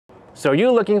So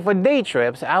you're looking for day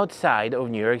trips outside of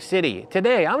New York City.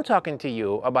 Today, I'm talking to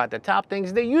you about the top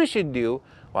things that you should do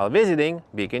while visiting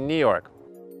Beacon, New York.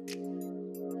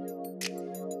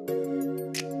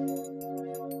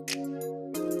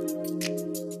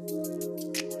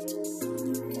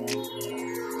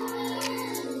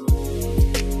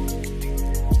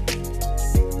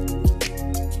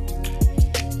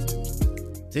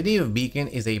 City of Beacon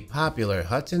is a popular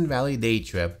Hudson Valley day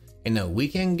trip and a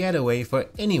weekend getaway for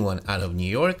anyone out of New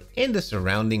York and the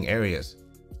surrounding areas.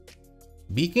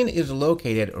 Beacon is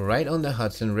located right on the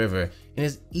Hudson River and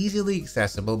is easily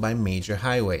accessible by major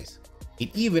highways.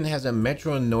 It even has a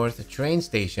Metro North train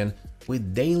station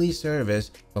with daily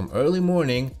service from early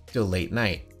morning till late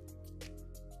night.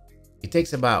 It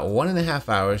takes about 1.5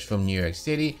 hours from New York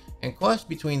City and costs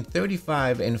between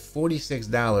 $35 and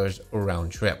 $46 a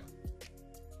round trip.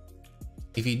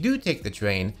 If you do take the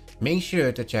train, make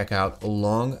sure to check out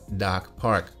Long Dock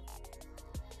Park.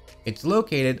 It's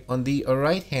located on the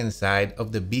right-hand side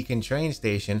of the Beacon train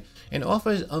station and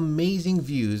offers amazing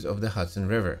views of the Hudson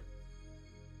River.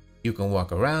 You can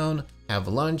walk around, have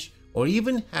lunch, or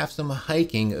even have some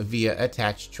hiking via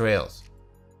attached trails.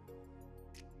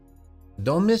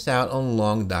 Don't miss out on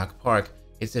Long Dock Park,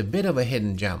 it's a bit of a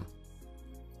hidden gem.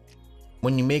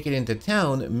 When you make it into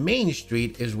town, Main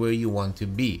Street is where you want to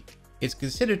be. It's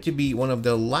considered to be one of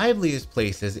the liveliest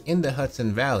places in the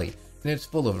Hudson Valley, and it's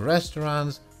full of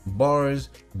restaurants, bars,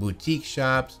 boutique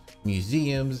shops,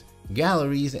 museums,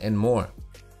 galleries, and more.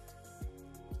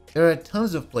 There are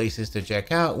tons of places to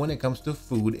check out when it comes to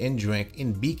food and drink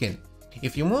in Beacon.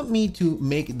 If you want me to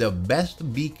make the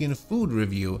best Beacon food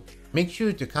review, make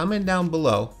sure to comment down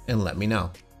below and let me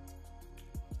know.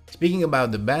 Speaking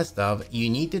about the best of, you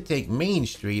need to take Main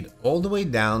Street all the way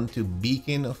down to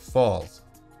Beacon Falls.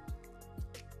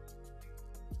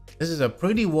 This is a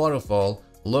pretty waterfall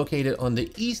located on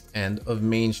the east end of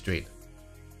Main Street.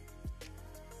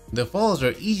 The falls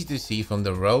are easy to see from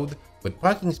the road with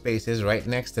parking spaces right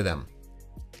next to them.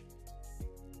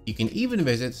 You can even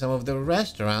visit some of the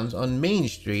restaurants on Main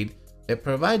Street that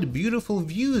provide beautiful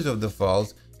views of the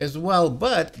falls as well,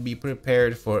 but be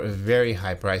prepared for very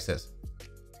high prices.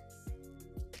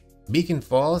 Beacon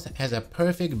Falls has a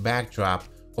perfect backdrop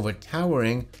over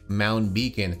towering Mount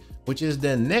Beacon, which is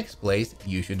the next place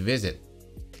you should visit.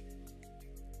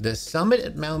 The summit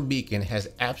at Mount Beacon has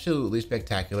absolutely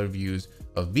spectacular views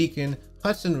of Beacon,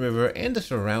 Hudson River, and the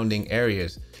surrounding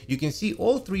areas. You can see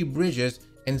all three bridges,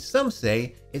 and some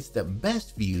say it's the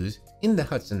best views in the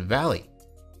Hudson Valley.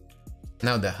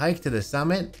 Now, the hike to the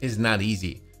summit is not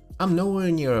easy. I'm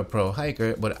nowhere near a pro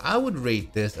hiker, but I would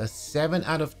rate this a 7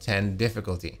 out of 10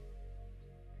 difficulty.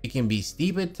 It can be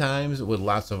steep at times with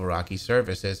lots of rocky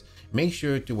surfaces. Make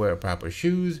sure to wear proper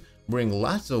shoes, bring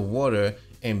lots of water,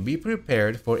 and be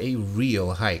prepared for a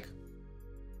real hike.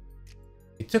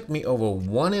 It took me over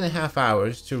 1.5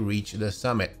 hours to reach the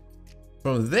summit.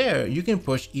 From there, you can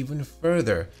push even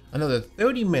further, another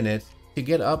 30 minutes to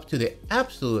get up to the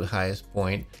absolute highest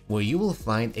point where you will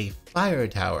find a fire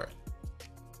tower.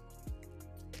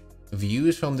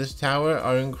 Views from this tower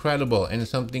are incredible and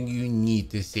something you need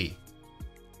to see.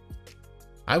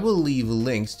 I will leave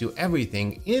links to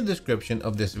everything in the description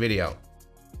of this video.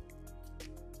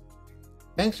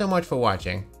 Thanks so much for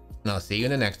watching, and I'll see you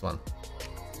in the next one.